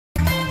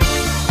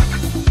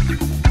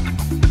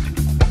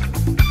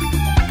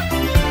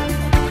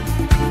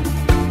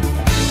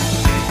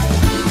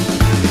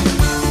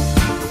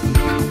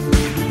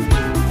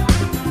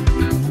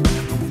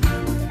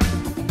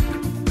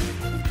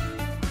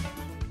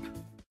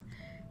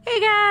Hey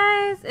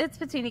guys, it's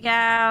Petunia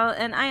Gal,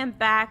 and I am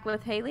back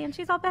with Haley, and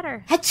she's all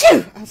better.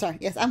 Achoo! I'm sorry.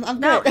 Yes, I'm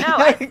No, good. no,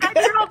 I said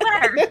you're all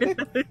better.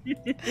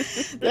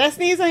 Did I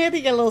sneeze on you? I think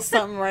you get a little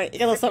something right. You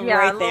got a little something Yeah,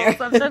 right a there.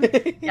 little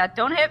something. Yeah,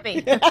 don't hit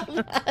me.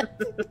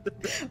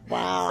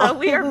 Wow. So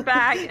we are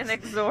back in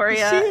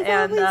Exoria, She's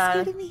and always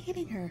scared of me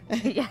hitting her.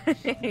 yeah.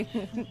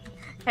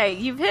 Hey,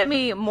 you've hit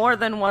me more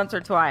than once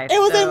or twice.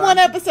 It was so, in one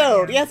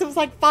episode. Yes, it was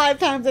like 5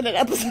 times in an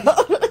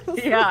episode.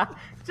 Yeah,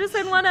 just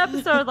in one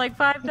episode, like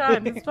 5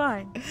 times. It's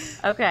fine.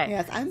 Okay.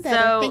 Yes, I'm better.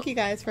 So, Thank you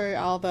guys for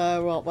all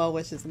the well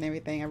wishes and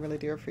everything. I really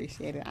do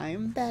appreciate it. I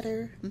am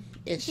better.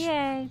 Ish.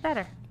 yay,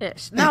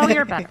 better-ish. No,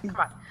 you're better. Come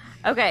on.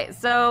 Okay,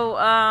 so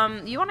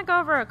you want to go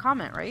over a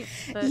comment, right?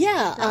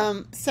 Yeah.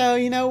 So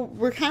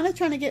we're kind of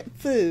trying to get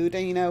food,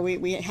 and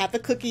we had the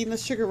cookie and the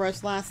sugar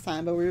rush last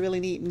time, but we really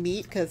need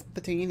meat because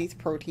Petunia needs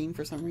protein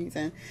for some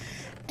reason.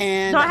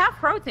 And No, I have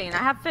protein. I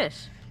have fish.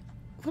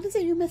 What is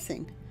it you're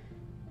missing?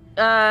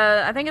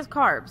 I think it's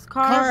carbs.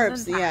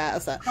 Carbs, and fat. yeah.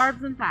 So,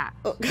 Carbs and fat.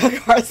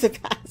 carbs and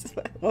fat.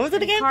 What was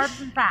it again?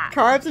 Carbs and fat.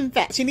 Carbs and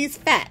fat. She needs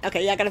fat.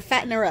 Okay, yeah, I gotta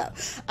fatten her up.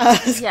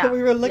 So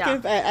we were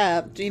looking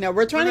at,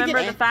 we're trying Remember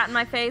to get the fat in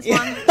my face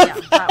one? Yeah,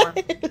 that one.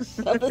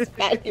 Shove this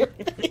fat in your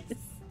face.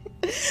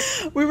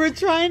 We were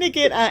trying to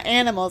get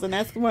animals, and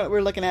that's what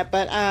we're looking at.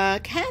 But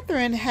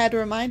Catherine had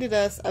reminded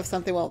us of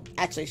something. Well,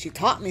 actually, she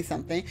taught me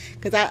something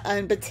because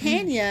in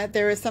Britannia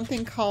there is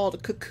something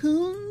called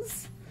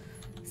cocoons.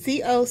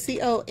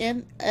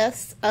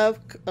 COCONS of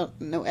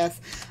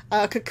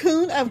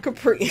cocoon of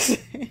caprice.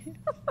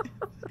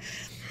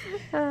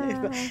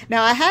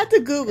 Now I had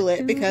to Google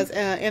it because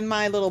in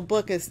my little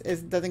book it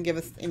doesn't give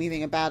us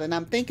anything about it. And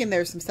I'm thinking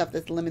there's some stuff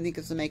that's limiting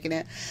because of making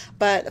it.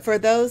 But for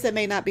those that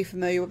may not be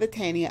familiar with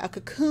Britannia, a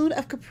cocoon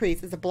of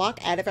caprice is a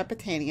block added by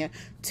Britannia.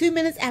 2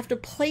 minutes after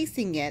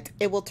placing it,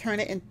 it will turn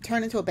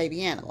into a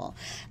baby animal.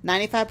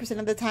 95%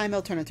 of the time,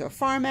 it'll turn into a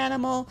farm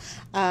animal.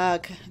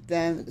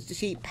 Then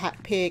sheep,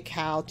 pig,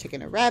 cow,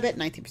 chicken, or rabbit.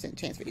 19%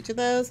 chance for each of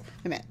those.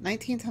 Wait a minute,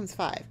 19 times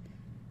 5.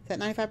 Is that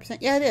 95%?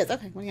 Yeah, it is.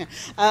 Okay, well, yeah.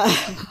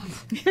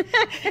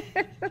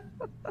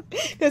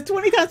 Because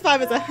 20 times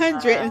 5 is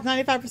 100, and it's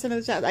 95% of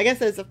the chance. I guess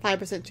there's a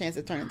 5% chance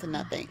to turn into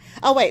nothing.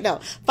 Oh, wait, no.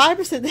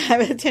 5%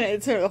 have it turn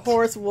into a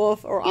horse,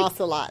 wolf, or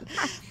ocelot.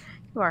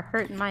 You are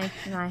hurting my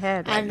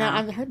head.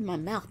 I'm hurting my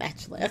mouth,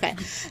 actually. Okay.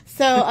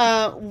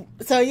 So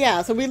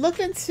we looked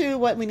into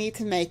what we need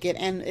to make it,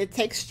 and it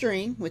takes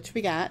string, which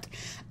we got.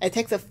 It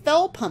takes a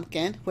fell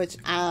pumpkin, which,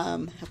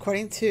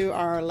 according to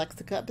our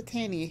Lexica of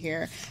Britannia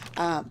here,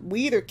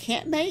 we either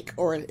can't make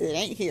or it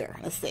ain't here.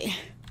 Let's see.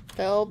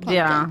 Fell pumpkin.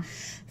 Yeah.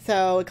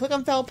 So we click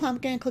on fell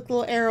pumpkin, click the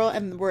little arrow,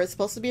 and where it's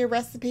supposed to be a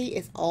recipe,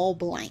 it's all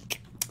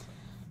blank.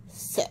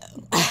 So,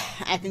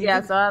 I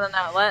don't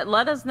know.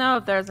 Let us know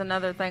if there's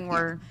another thing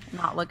we're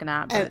not looking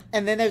at. But.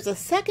 And then there's a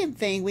second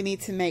thing we need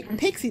to make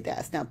pixie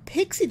dust. Now,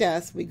 pixie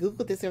dust, we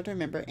Googled this, you have to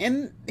remember.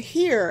 In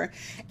here,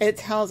 it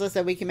tells us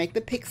that we can make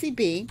the pixie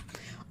bee,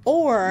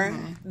 or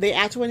the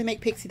actual way to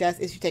make pixie dust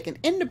is you take an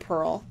ender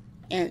pearl,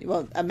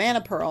 a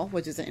mana pearl,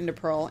 which is an ender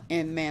pearl,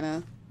 and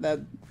mana,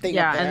 the thing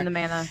up there. And the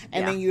mana.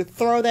 And then you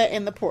throw that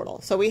in the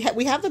portal. So we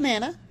have the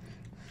mana,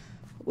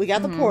 we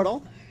got the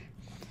portal.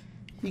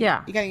 You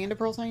got any ender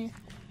pearls on you?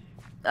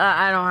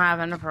 I don't have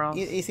ender pearls.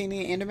 You see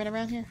any endermen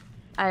around here?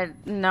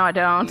 No, I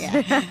don't.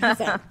 Yeah.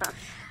 So,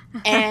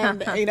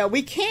 and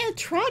we can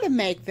try to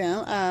make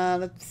them.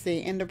 Let's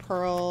see, ender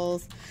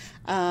pearls.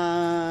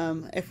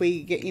 If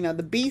we get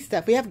the bee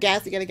stuff, we have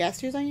gas. You got a gas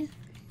tears on you?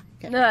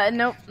 Okay.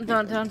 Nope.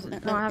 Don't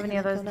have any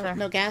of those there.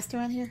 No gas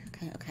around here?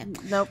 Okay.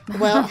 Nope.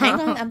 Well, hang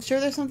on. I'm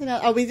sure there's something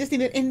else. Oh, we just need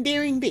an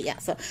endearing bee. Yeah,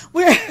 so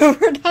we're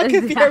not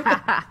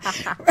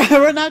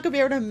gonna be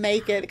able to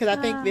make it because I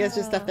think there's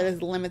just stuff that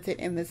is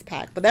limited in this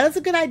pack. But that is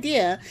a good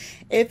idea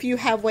if you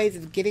have ways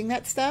of getting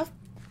that stuff,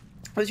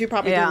 which you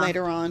probably do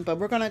later on. But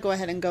we're gonna go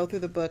ahead and go through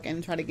the book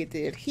and try to get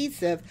the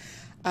adhesive.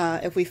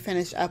 If we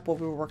finish up what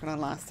we were working on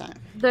last time.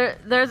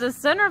 There's a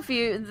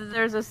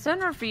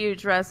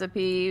centrifuge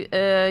recipe.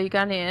 You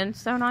got any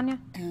endstone on you?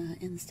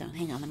 Endstone.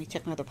 Hang on, let me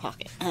check my other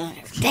pocket.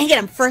 Dang it,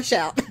 I'm fresh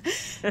out.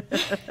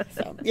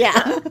 So yeah,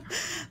 there's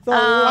a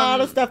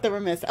lot of stuff that we're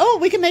missing. Oh,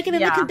 we can make it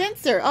in the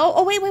condenser.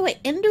 Oh, wait,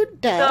 ender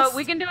dust. So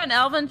we can do an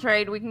elven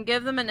trade. We can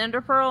give them an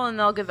ender pearl, and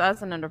they'll give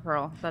us an ender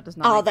pearl. That does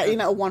not. Oh, that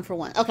sense. 1 for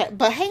 1. Okay,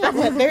 but hang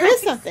on, there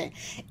is something.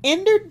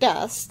 Ender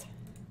dust.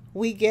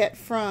 We get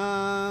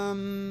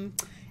from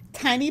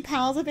tiny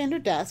piles of ender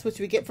dust, which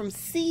we get from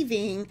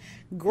sieving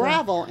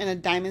gravel in a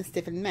diamond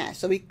stiffened mesh.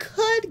 So we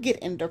could get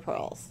ender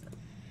pearls.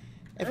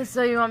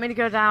 So you want me to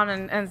go down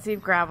and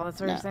sieve gravel? That's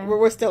what you're saying?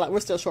 We're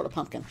still short of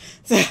pumpkin.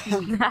 So,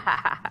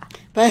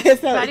 but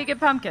how do you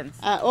get pumpkins?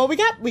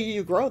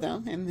 You grow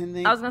them, and then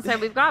I was gonna say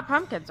we've got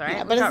pumpkins, right?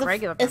 Yeah, but we've got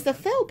regular pumpkins. It's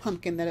the fell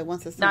pumpkin that it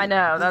wants us to. I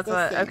know. That's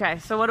what. Okay,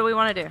 so what do we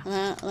want to do?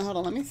 Hold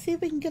on. Let me see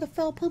if we can get a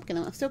fell pumpkin.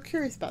 I'm still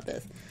curious about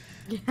this.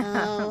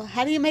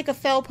 How do you make a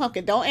fell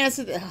pumpkin? Don't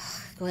answer. Go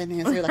ahead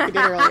and answer like you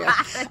did earlier.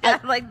 Do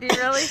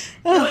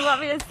you really want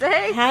me to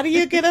say? How do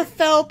you get a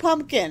fell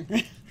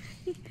pumpkin?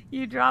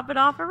 You drop it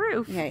off a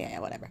roof. Yeah,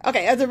 whatever.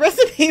 Okay, there's a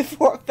recipe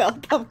for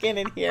felt pumpkin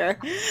in here.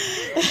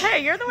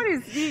 Hey, you're the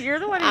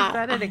one who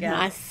said it again.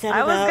 I set it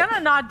I was up.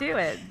 gonna not do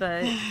it,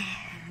 but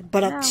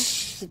no.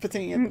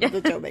 Petunia,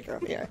 the joke maker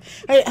over here.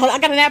 Wait, hold on, I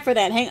got an app for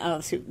that. Hang on.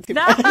 Oh, shoot.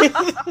 No.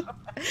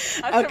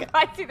 I'm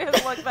surprised you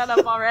didn't look that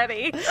up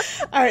already.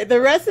 All right,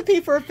 the recipe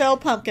for a fell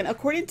pumpkin,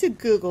 according to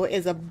Google,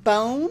 is a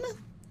bone.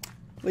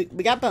 We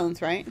got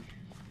bones, right?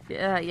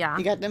 Yeah.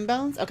 You got them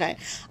bones? Okay.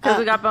 Because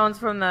we got bones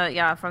from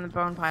the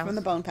bone piles. From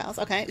the bone piles.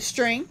 Okay.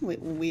 String.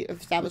 We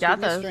established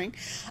got the string.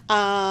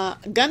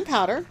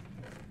 Gunpowder.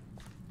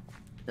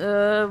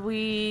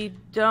 We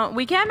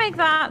can't make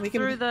that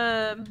through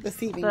the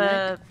sieving,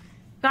 right?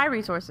 Sky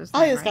Resources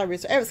thing, right? Sky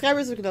Resources. Sky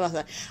Resources can do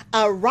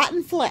that.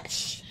 Rotten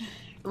flesh.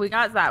 We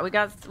got that. We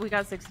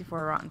got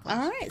 64 rotten flesh.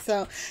 All right.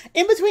 So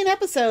in between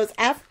episodes,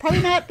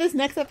 probably not this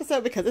next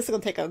episode because this is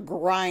going to take a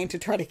grind to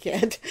try to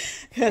get.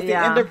 Because the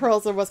ender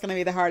pearls are what's going to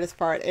be the hardest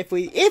part if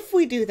we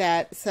do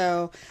that.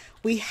 So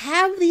we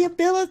have the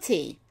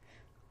ability.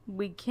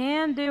 We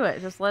can do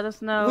it. Just let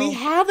us know. We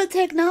have the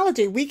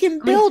technology. We can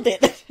build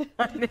it.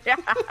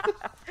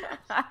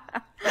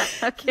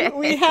 Okay.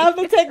 We have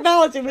the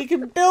technology. We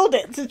can build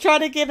it to try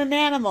to get an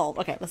animal.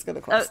 Okay, let's go to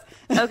the quest.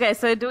 Okay,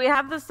 so do we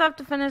have the stuff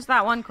to finish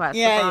that one quest?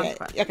 Yeah.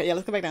 Okay,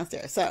 let's go back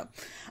downstairs. So,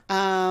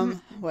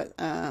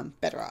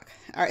 bedrock.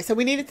 All right, so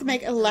we needed to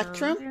make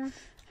electrum.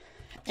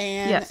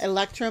 And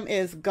electrum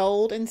is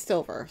gold and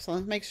silver. So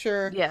let's make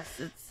sure. Yes,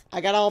 it's I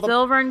got all the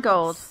silver and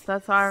gold.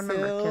 That's how I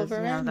remember. Silver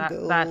and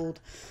gold. That,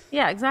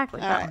 yeah,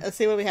 exactly. All right, let's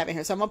see what we have in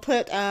here. So I'm gonna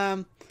put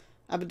a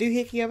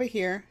doohickey over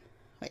here.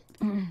 Wait,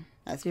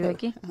 that's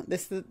doohickey.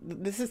 This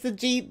is the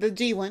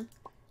G one.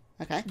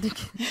 Okay.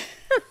 It's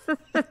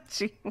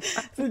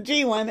the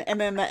G one,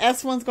 and then the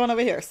S one's going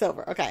over here,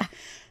 silver. Okay.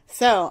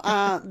 So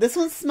this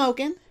one's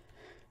smoking.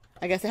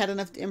 I guess it had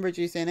enough ember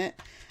juice in it.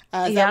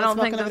 I don't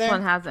think this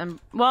one has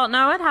well,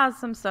 no, it has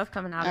some stuff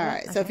coming out of it. All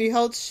right, so if you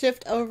hold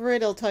shift over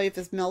it, it'll tell you if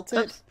it's melted.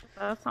 Oops,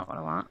 that's not what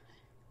I want.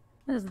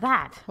 What is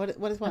that? What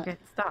is what? Okay,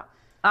 stop.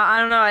 I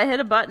don't know. I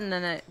hit a button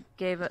and it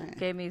gave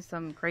me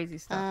some crazy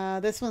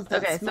stuff. This one's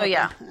not smoking. So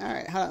yeah. All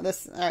right, hold on.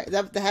 All right,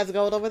 that has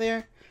gold over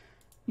there.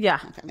 Yeah.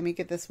 Okay, let me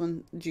get this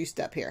one juiced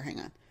up here. Hang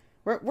on.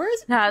 Where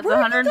is it? It's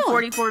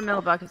 144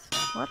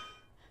 millibuckets. What?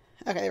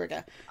 Okay, there we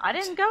go. I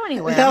didn't go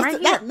anywhere. I'm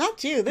right here.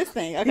 Not you. This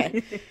thing.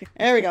 Okay,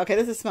 there we go. Okay,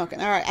 this is smoking.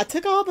 All right, I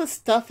took all the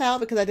stuff out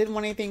because I didn't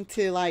want anything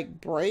to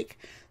break.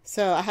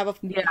 So I have I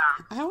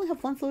only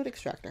have one fluid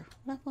extractor.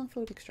 I have one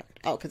fluid extractor.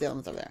 Oh, because the other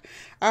one's over there.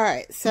 All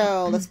right,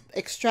 so let's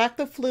extract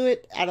the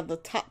fluid out of the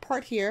top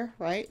part here,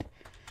 right?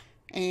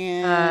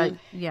 And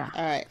yeah.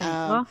 All right.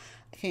 Well,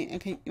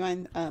 can you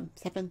mind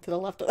stepping to the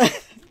left of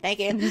that? Thank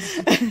you.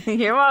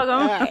 You're welcome.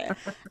 All right.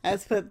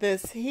 Let's put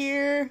this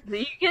here.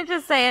 You can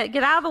just say it.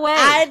 Get out of the way.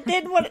 I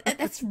did want.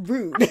 That's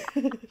rude.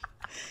 All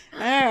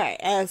right.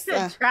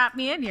 You trap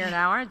me in here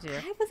now, aren't you?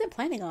 I wasn't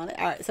planning on it.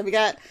 All right. So we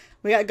got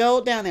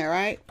gold down there,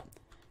 right?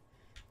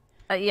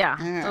 Yeah.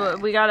 Right.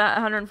 We got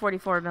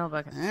 144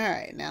 millibuckets. All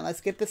right. Now let's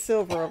get the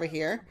silver over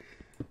here.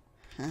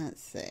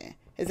 Let's see.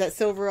 Is that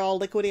silver all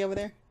liquidy over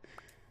there?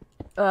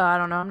 I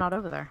don't know. I'm not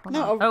over there. Hold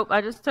on. Oh,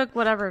 I just took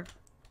whatever.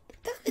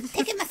 It's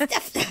taking my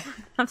stuff.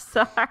 I'm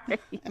sorry.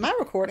 Am I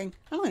recording?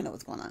 I don't even know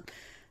what's going on.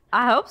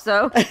 I hope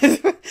so.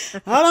 Hold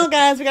on,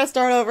 guys. We got to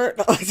start over.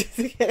 No, just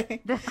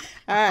kidding. All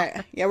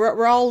right. Yeah,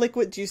 we're all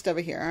liquid juiced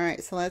over here. All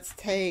right. So let's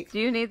take. Do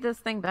you need this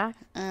thing back?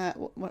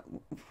 What?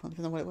 I don't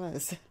know what it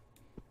was.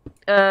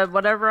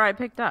 Whatever I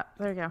picked up.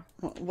 There you go.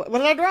 What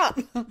did I drop?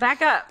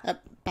 Back up.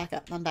 Back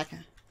up. I'm back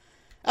up.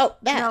 Oh,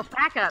 that. No,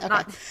 back up.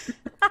 Okay.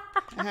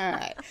 All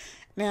right.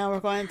 Now we're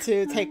going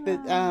to take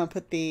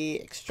put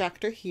the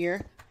extractor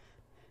here.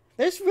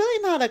 There's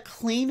really not a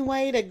clean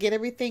way to get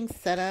everything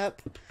set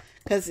up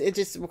because it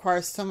just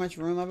requires so much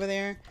room over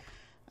there.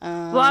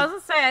 Well, I was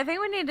gonna say, I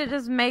think we need to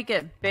just make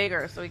it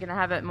bigger so we can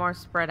have it more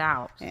spread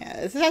out.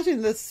 Yeah, this is actually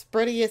the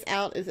spreadiest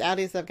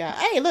outiest I've got.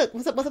 Hey, look,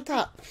 what's up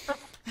top?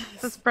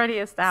 The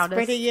spreadiest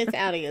outiest. Spreadiest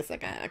outiest.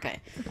 Okay.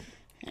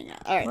 Hang on.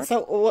 All right.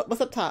 So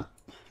what's up top?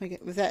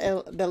 Was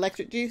that the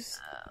electric juice?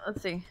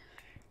 Let's see.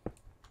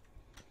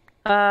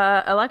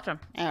 Electrum.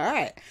 All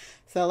right.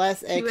 So let's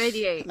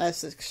 288.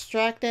 Let's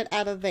extract it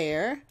out of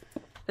there.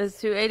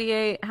 It's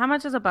 288. How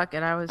much is a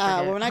bucket? I always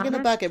forget. Well, we're not getting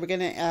a bucket. We're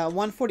getting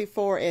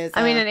 144 is.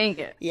 I mean an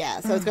ingot.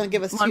 Yeah, so it's going to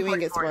give us 2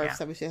 ingots worth. Yeah.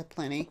 So we should have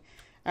plenty.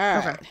 All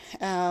right. Okay.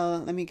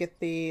 Let me get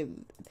the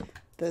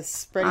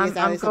spreadiest.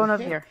 I'm going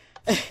up here.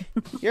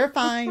 You're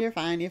fine.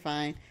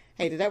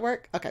 Hey, did that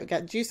work? Okay, we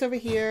got juice over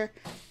here.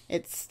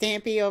 It's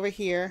Stampy over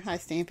here. Hi,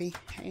 Stampy.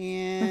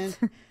 And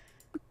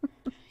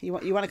you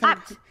want to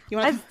come?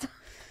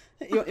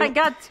 I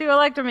got 2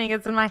 electrum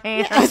ingots in my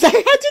hand. Yeah, I was like,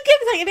 how'd you get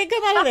it? It didn't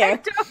come out of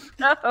there.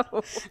 I don't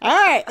know. All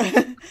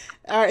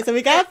right. So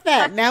we got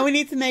that. Now we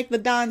need to make the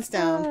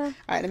Dawnstone. All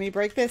right, let me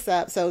break this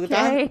up. So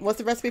what's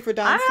the recipe for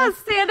Dawnstone? I'm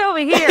gonna stand over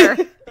here.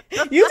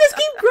 You just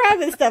keep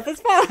grabbing stuff.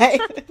 It's fine.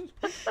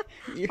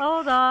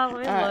 Hold on.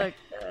 Let me look.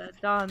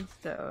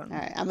 Dawnstone. All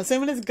right. I'm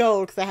assuming it's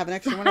gold because I have an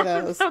extra one of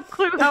those. I have no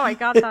clue how I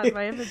got that in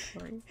my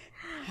inventory.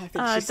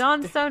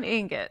 Dawnstone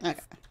ingot. Okay.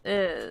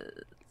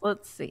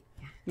 let's see.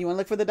 You want to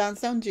look for the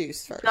Dawnstone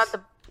juice first. Got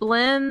the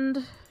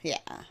blend. Yeah.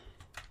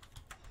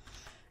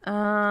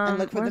 And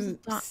look for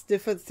where's the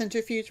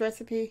centrifuge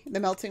recipe, the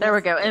melting. There we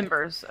recipe. go.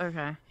 Embers.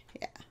 Okay.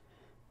 Yeah.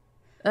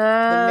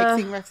 The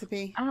mixing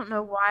recipe. I don't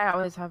know why I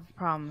always have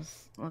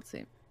problems. Let's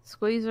see.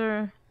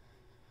 Squeezer.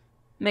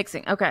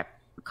 Mixing. Okay.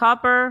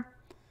 Copper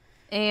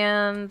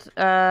and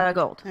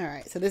gold. All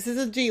right. So this is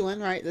a G one,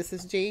 right? This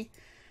is G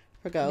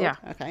for gold. Yeah.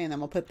 Okay. And then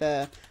we'll put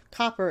the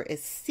copper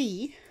is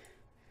C.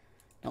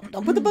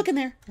 Don't put the book in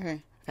there.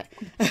 Okay.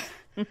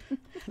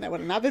 That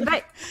would have not been.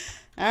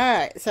 All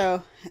right,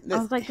 so I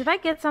was like, did I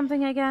get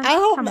something again?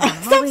 Oh, come on,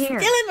 I'm stop over here.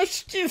 stealing my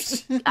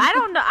juice. I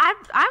don't know. I'm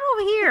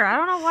over here. I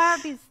don't know why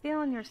I'd be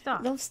stealing your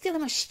stuff. Don't steal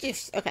my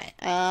juice. Okay,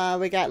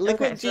 we got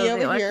liquid G so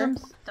over here.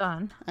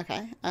 Done.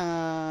 Okay,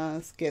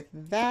 let's get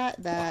that.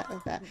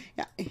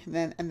 Yeah,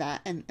 and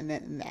that.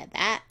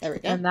 There we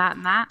go. And that.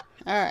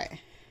 All right,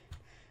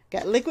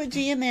 got liquid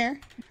G in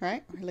there,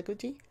 right? Liquid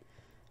G.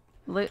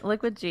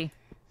 Liquid G.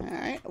 All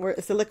right,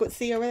 is the liquid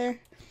C over there?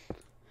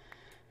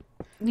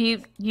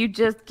 You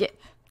just get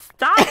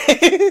stop. Are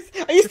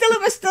you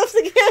stealing my stuff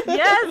again?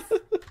 Yes.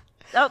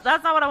 Oh,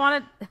 that's not what I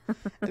wanted.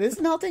 This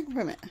is melting.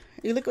 Wait a minute.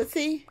 You liquid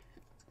C?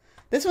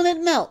 This one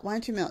didn't melt. Why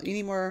don't you melt? You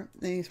need more.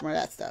 You need some more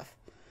of that stuff.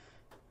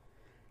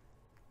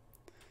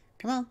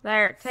 Come on.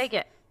 There, take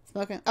it.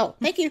 Smoking. Oh,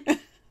 thank you.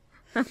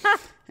 All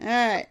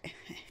right.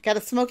 Got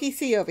a smoky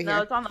C over here.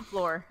 No, it's on the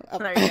floor. Oh,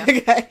 there you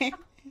go. Okay.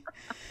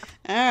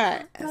 All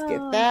right. Let's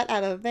get that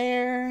out of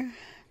there.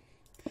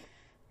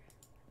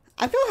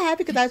 I feel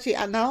happy because actually,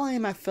 not only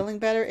am I feeling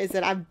better, is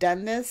that I've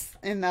done this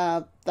in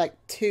like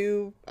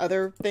 2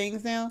 other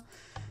things now,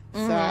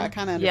 so I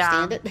kind of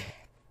understand it.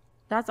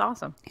 That's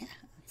awesome. Yeah,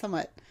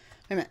 somewhat.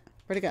 Wait a minute,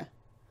 where'd it go?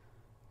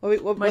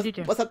 What'd you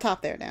do? What's up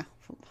top there now?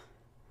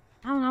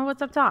 I don't know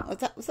what's up top.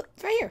 What's up? What's up?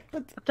 It's right here.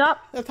 What's Up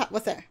top? up top?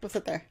 What's there? What's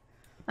up there?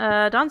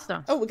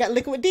 Dawnstone. Oh, we got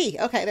liquid D.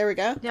 Okay, there we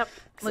go. Yep.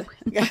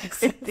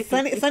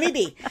 Sunny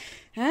D.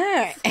 All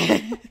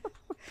right.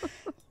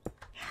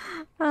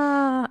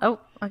 Oh,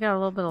 I got a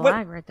little bit of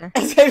lag right there.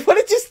 What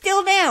did you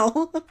steal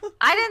now?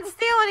 I didn't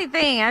steal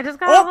anything. I just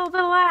got a little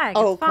bit of lag.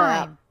 Oh, it's fine.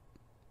 crap.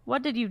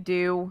 What did you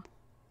do?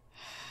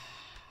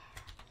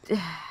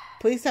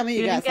 Please tell me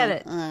you got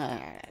didn't some.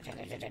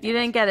 get it. You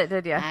didn't get it,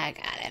 did you? I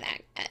got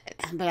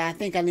it. But I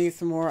think I need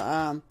some more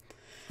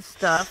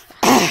Stuff.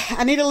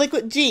 I need a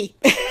liquid G.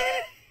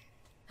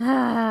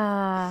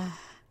 I'm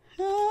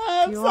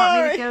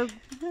sorry. Do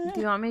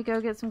you want me to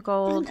go get some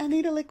gold? I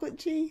need a liquid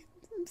G.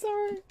 I'm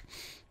sorry.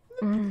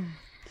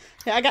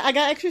 Yeah, I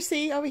got extra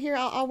C over here.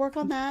 I'll work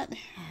on that.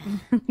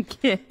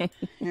 Okay.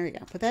 There we go.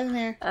 Put that in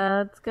there.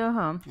 Let's go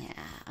home. Yeah,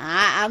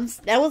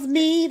 that was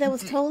me. That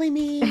was totally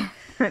me.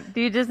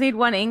 Do you just need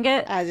 1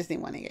 ingot? I just need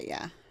 1 ingot.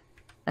 Yeah.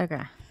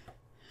 Okay.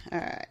 All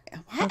right.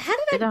 How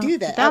did I do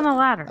that? Down the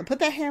ladder. I put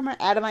that hammer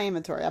out of my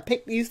inventory. I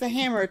used the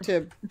hammer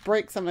to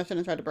break something I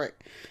shouldn't have tried to break.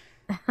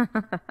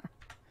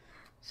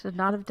 Should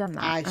not have done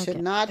that. I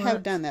should not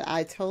have done that.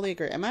 I totally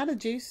agree. Am I out of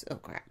juice? Oh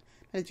crap!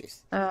 Out of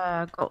juice.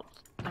 Gold.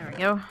 There we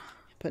go.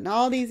 Putting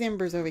all these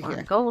embers over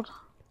here. Gold.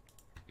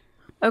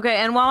 Okay,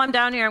 and while I'm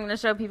down here, I'm going to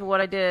show people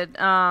what I did.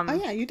 Oh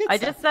yeah, you did. I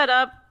just set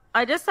up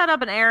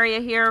an area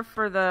here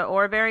for the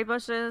oreberry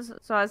bushes.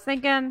 So I was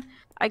thinking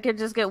I could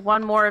just get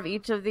 1 more of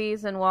each of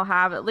these, and we'll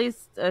have at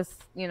least a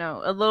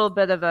little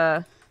bit of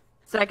a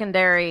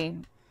secondary,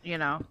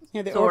 Yeah,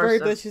 the oreberry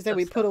bushes that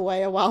we put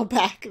away a while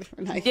back.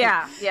 Nice.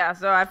 Yeah.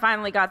 So I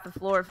finally got the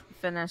floor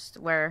finished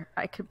where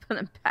I could put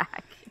them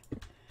back.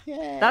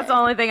 Yeah. That's the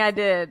only thing I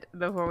did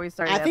before we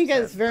started. I think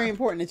it's very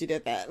important that you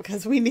did that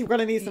because we're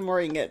gonna need some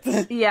more ingots.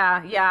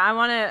 Yeah. I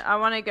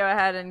want to go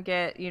ahead and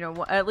get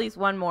at least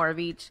 1 more of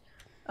each,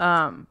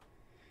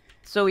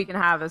 so we can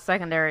have a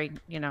secondary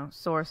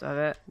source of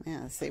it.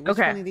 Yeah. Let's see. Which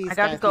one of these I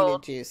got guys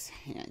gold. needed juice?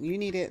 Yeah, you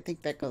need it. I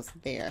think that goes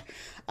there.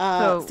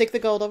 So, stick the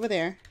gold over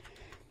there.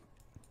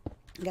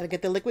 Got to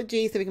get the liquid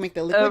G so we can make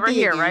the liquid over D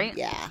here, again. right?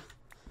 Yeah.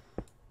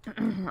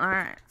 All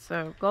right.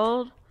 So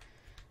gold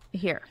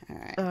here. All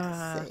right.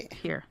 Let's see.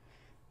 Here.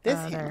 This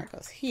hammer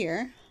goes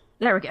here.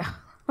 There we go. I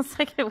was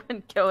like, it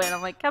wouldn't go in.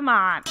 I'm like, come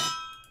on.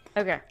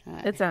 Okay,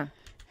 right. It's in.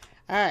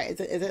 All right.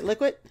 Is it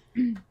liquid?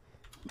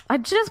 I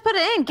just put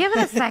it in. Give it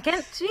a second.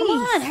 Jeez. Come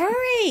on,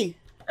 hurry.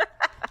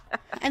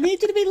 I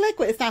need you to be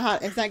liquid. It's not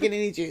hot. It's not getting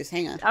any juice.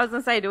 Hang on. I was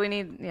going to say, do we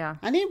need,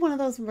 I need one of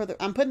those.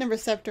 I'm putting a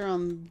receptor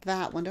on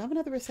that one. Do I have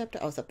another receptor?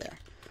 Oh, it's up there.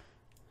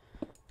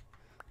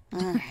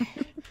 All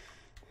right.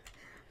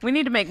 We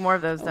need to make more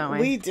of those, don't we?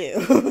 We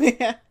do.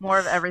 Yeah. More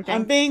of everything.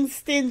 I'm being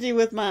stingy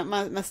with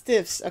my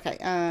stiffs. Okay,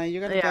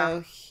 you're going to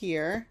go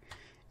here.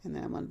 And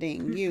then I'm going to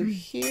ding you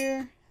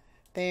here.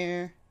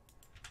 There.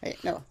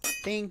 Wait, no.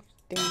 Ding,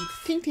 ding,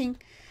 ting, ting.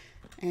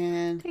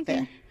 And ting, there.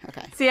 ting.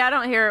 Okay. See, I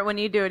don't hear it when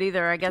you do it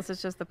either. I guess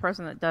it's just the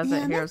person that does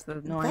it hears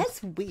the noise.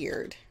 That's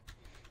weird.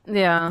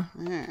 Yeah.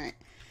 All right.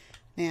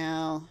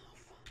 Now,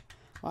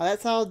 while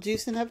that's all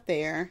juicing up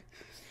there,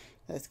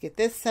 let's get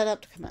this set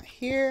up to come out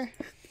here.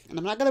 And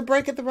I'm not going to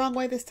break it the wrong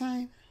way this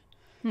time.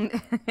 There.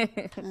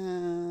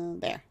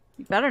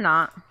 You better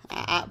not.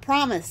 I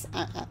promise.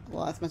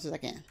 Well, as much as I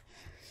can.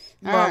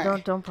 All Well,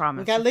 right. don't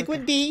promise. We got It's liquid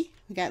okay. D.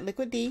 We got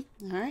liquid D.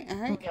 All right. All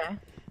right. Okay.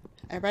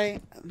 Everybody,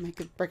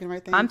 breaking the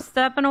right thing. I'm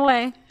stepping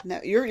away. No,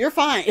 you're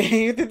fine.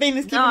 You're the thing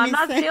that's keeping No, I'm me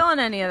not sane. stealing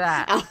any of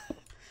that.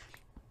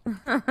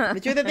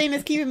 But you're the thing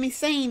that's keeping me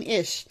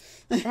sane-ish.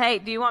 Hey,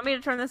 do you want me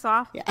to turn this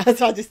off? Yeah,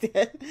 that's what I just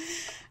did.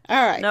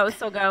 All right. No, it's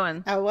still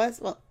going. I was?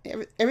 Well,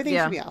 everything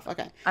Yeah. should be off.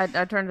 Okay.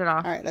 I turned it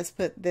off. All right, let's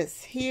put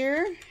this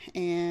here,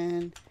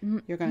 and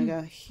you're going to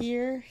go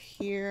here,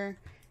 here,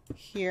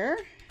 here,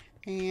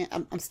 and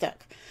I'm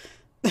stuck.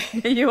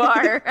 You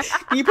are.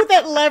 Can you put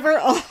that lever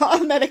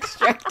on that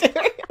extractor?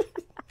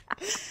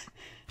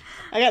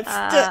 I got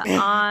stuck.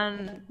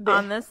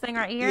 On this thing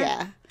right here?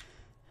 Yeah.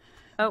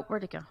 Oh,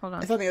 where'd it go? Hold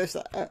on. It's on the other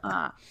side.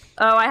 I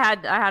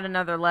had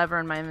another lever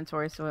in my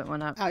inventory, so it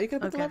went up. Oh, you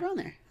could have put the lever on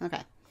there.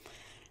 Okay.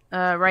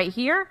 Right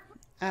here?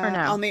 Or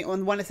no?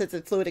 On one that says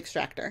a fluid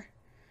extractor.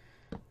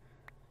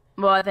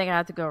 Well, I think I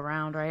have to go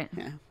around, right?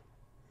 Yeah.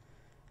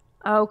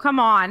 Oh, come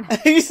on.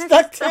 You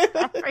stuck too?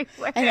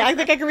 Everywhere. And I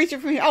think I can reach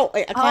it from here. Oh,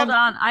 wait. Hold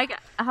on.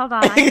 Hold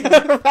on.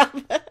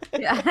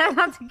 Yeah, I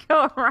have to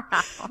go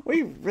around.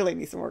 We really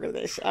need some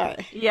organization. All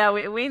right. Yeah,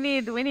 we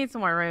need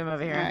some more room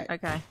over here. All right.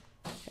 Okay.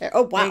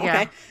 Oh, wow. There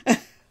Okay.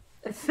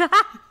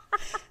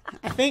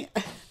 I think.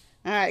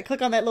 All right.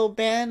 Click on that little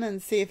bin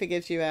and see if it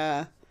gives you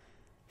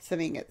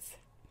some ingots.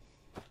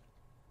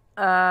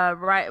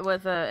 Right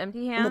with an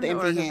empty hand. With the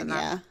or empty does it hand, not?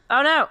 yeah.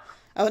 Oh no.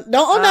 Oh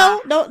no! Oh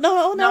no! No!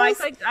 No! No, No!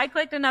 I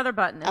clicked another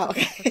button. Oh,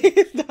 okay.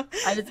 No.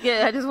 I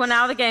just went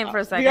out of the game for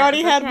a second. We already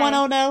It's had okay. one.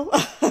 Oh no!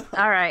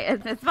 All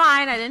right, it's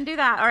fine. I didn't do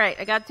that. All right,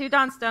 I got 2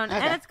 Dawnstone, Okay.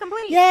 and it's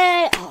complete.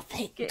 Yay! Oh,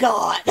 thank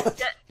God!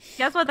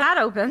 Guess what that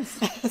opens?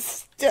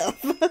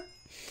 Stuff.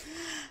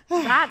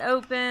 That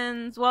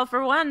opens. Well,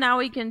 for one, now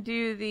we can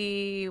do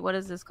the what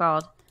is this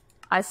called?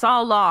 I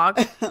saw a log.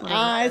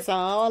 I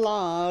saw a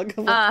log.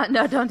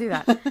 No, don't do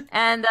that.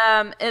 And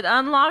it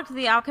unlocked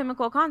the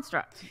alchemical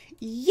construct,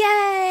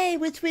 Yay!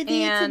 Which we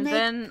need to and make.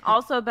 then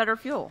also better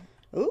fuel.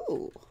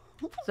 Ooh.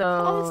 So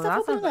All this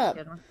stuff that sounds opened like up. a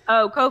good one.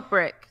 Oh, coke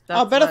brick. Oh,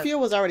 That's better what-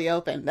 fuel was already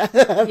open. Yeah,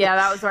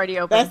 that was already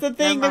open. That's the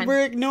thing Never that mind.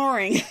 we're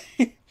ignoring.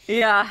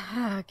 Yeah,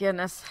 oh,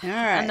 goodness. All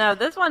right. No,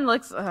 this one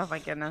looks. Oh my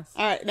goodness.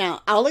 All right,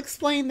 now I'll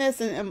explain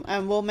this,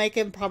 and we'll make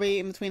it probably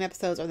in between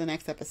episodes or the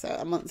next episode.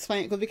 I'm gonna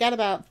explain it because we got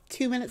about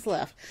 2 minutes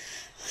left.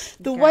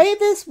 The way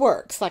this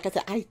works, like I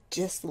said, I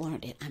just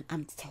learned it.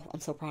 I'm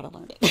so proud I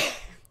learned it.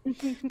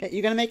 Okay,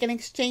 you're gonna make an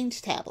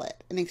exchange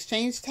tablet. An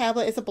exchange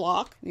tablet is a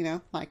block,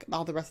 like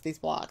all the rest of these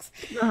blocks.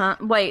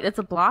 Wait, it's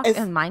a block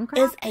in Minecraft?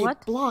 It's a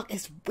What? block.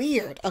 It's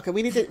weird. Okay,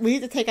 we need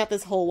to take out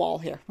this whole wall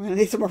here. We're gonna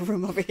need some more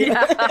room over here.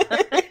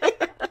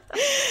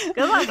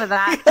 Good luck with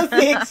that.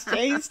 The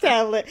exchange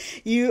tablet,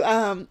 you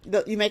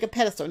make a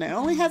pedestal. Now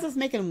it only has us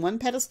making one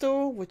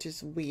pedestal, which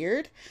is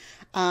weird,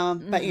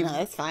 but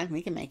that's fine.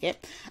 We can make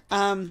it.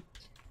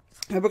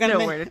 We're gonna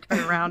Nowhere to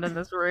turn around in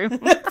this room.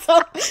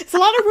 so it's a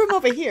lot of room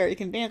over here. You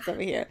can dance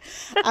over here,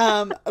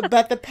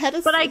 but the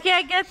pedestal. But I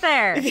can't get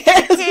there.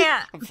 Yes. I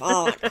can't.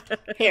 Fuck.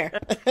 Here.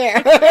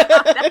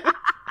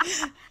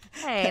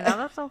 Hey, now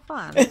that's so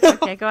fun.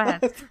 Okay, go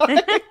ahead.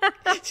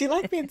 She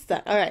likes being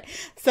stuck. All right.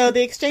 So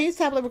the exchange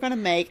tablet we're going to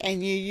make,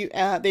 and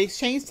the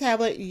exchange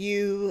tablet,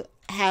 you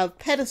have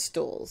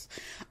pedestals,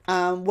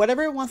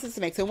 whatever it wants us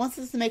to make. So it wants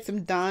us to make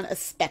some Dawn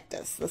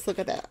Aspectus. Let's look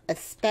at that.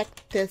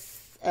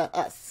 Aspectus,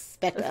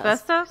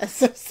 Asbestos?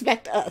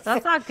 Suspect us.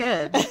 That's not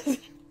good.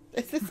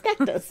 It's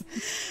Aspectus.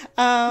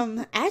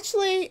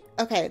 Actually,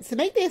 okay. To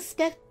make the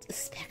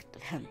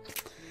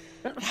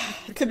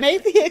to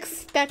make the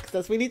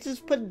Expectus, we need to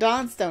just put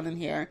Dawnstone in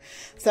here.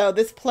 So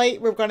this plate,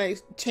 we're going to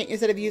change,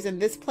 instead of using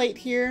this plate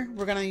here,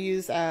 we're going to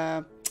use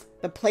the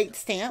plate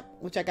stamp,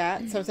 which I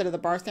got. So instead of the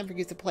bar stamp, we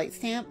use the plate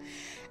stamp.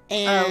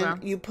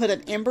 And you put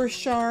an ember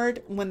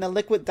shard when the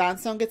liquid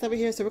Dawnstone gets over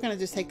here. So we're going to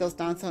just take those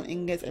Dawnstone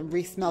ingots and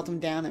re-smelt them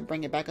down and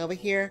bring it back over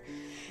here.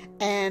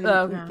 And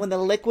when the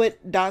liquid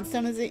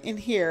Dawnstone is in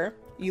here,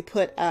 you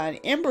put an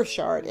ember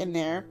shard in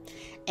there,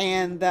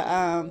 and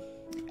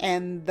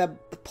the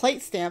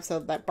plate stamp, so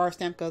that bar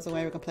stamp goes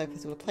away. We're gonna play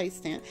with a plate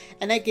stamp,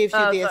 and that gives you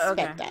the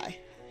Aspecti.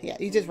 Yeah,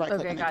 you just right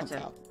click and it comes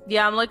out.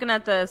 Yeah, I'm looking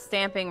at the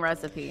stamping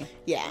recipe.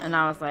 Yeah, and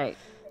I was like,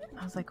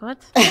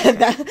 what?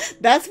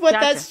 That's what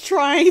that's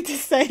trying to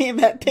say in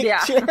that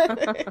picture.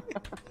 Yeah.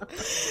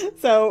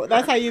 So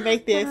that's how you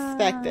make the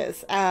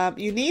Aspectus.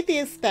 You need the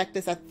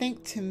Aspectus, I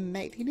think, to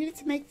make. You need it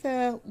to make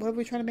what are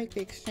we trying to make?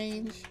 The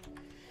exchange.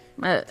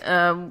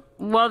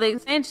 Well, the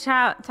exchange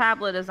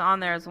tablet is on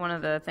there as one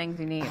of the things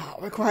you need. Oh,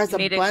 it requires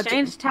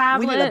exchange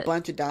tablet. We need a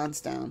bunch of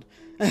Dawnstone.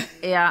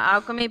 Yeah,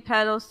 alchemy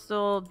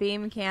pedestal,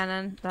 beam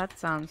cannon. That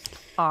sounds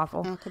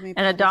awful. Alchemy and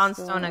pedestal. a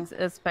Dawnstone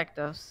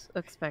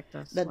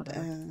Expectos.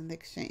 The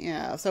exchange.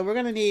 Yeah. So we're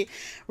gonna need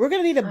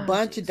a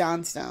bunch of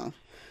Dawnstone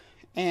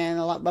and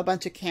a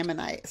bunch of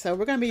Camonite. So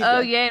we're gonna be. Oh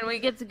yeah, and we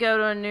get to go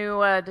to a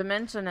new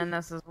dimension in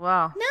this as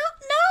well.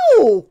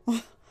 No.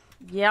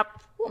 Yep.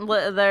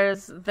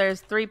 There's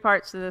 3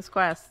 parts to this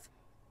quest,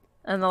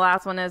 and the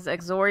last one is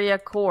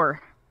Exoria Core.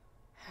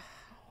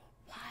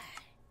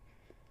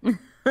 Why?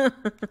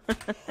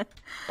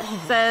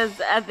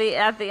 Says at the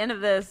end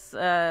of this,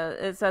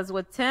 it says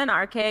with 10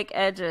 archaic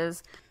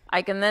edges,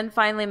 I can then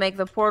finally make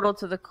the portal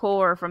to the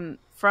core from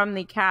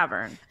the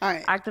cavern. All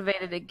right.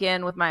 Activated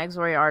again with my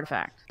Exoria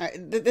artifact. All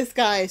right. This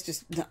guy is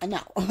just no.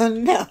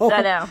 No.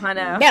 I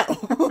know.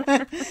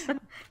 No.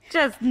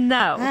 Just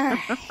no. All right.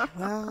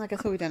 Well, I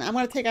guess what we've done. I'm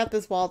going to take out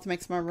this wall to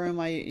make some more room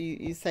while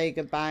you say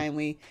goodbye and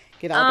we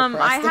get all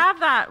depressed. I have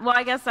that. Well,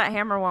 I guess that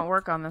hammer won't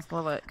work on this,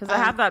 will it? Because I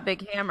have that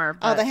big hammer.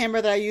 But... Oh, the hammer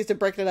that I used to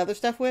break that other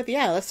stuff with?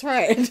 Yeah, that's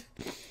right.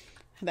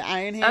 The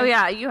iron hammer. Oh,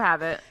 yeah, you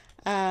have it.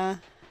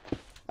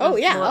 Oh,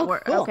 yeah. Oh,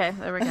 cool. Okay,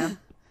 there we go.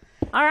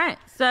 All right.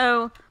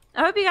 So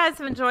I hope you guys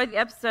have enjoyed the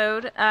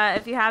episode.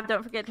 If you have,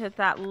 don't forget to hit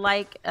that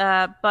like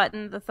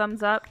button, the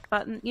thumbs up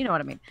button. You know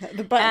what I mean.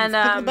 The buttons.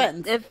 Click the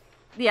buttons.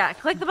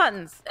 Click the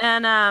buttons.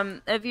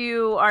 And if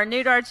you are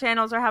new to our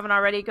channels or haven't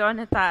already, go ahead and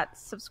hit that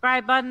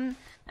subscribe button.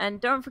 And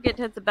don't forget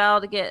to hit the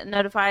bell to get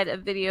notified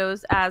of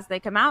videos as they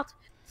come out,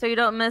 so you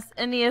don't miss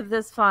any of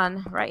this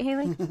fun. Right,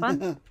 Haley?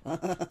 Fun?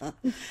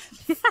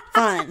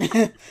 Fun.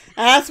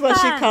 That's what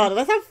she called it.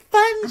 That's how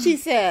fun she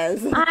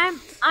says.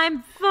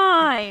 I'm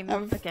fine.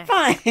 I'm okay.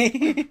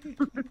 fine.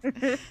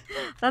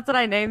 That's what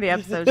I named the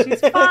episode.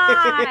 She's fine.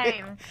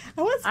 I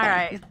was fine. All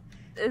right.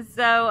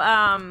 So,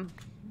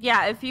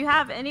 yeah, if you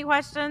have any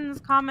questions,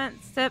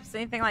 comments, tips,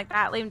 anything like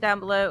that, leave them down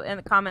below in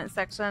the comment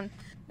section.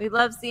 We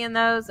love seeing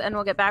those, and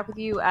we'll get back with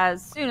you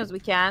as soon as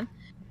we can.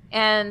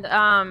 And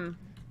I'm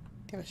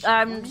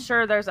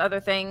sure there's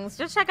other things.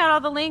 Just check out all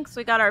the links.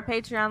 We got our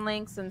Patreon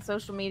links and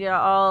social media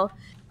all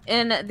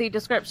in the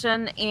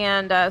description,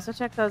 and so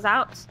check those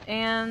out.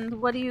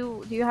 And what do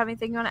you have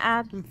anything you want to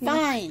add? I'm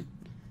fine.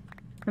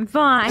 I'm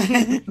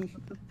fine.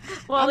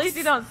 Well, at least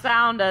you don't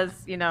sound as,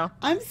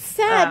 I'm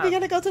sad. We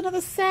gotta go to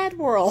another sad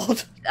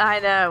world.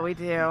 I know, we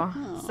do.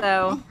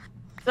 Aww.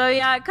 So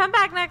yeah, come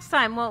back next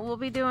time. We'll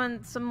be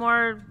doing some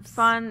more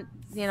fun,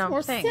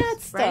 more things.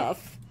 Sad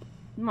stuff.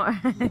 Right?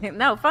 More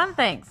no fun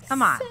things.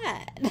 Come on.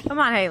 Sad. Come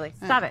on, Haley.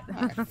 Stop it.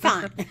 Right,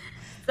 fine.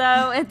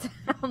 So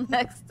until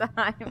next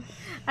time,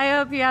 I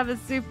hope you have a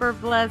super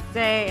blessed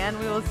day, and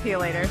we will see you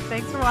later.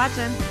 Thanks for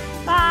watching.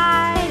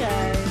 Bye. Bye,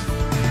 guys.